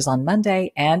podcast, which is on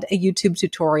Monday, and a YouTube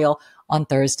tutorial on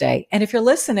Thursday. And if you're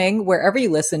listening, wherever you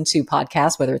listen to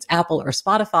podcasts, whether it's Apple or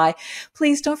Spotify,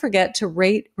 please don't forget to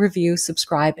rate, review,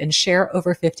 subscribe, and share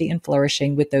Over 50 and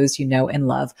Flourishing with those you know and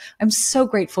love. I'm so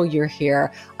grateful you're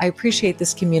here. I appreciate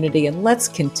this community, and let's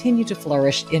continue to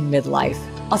flourish in midlife.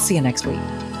 I'll see you next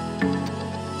week.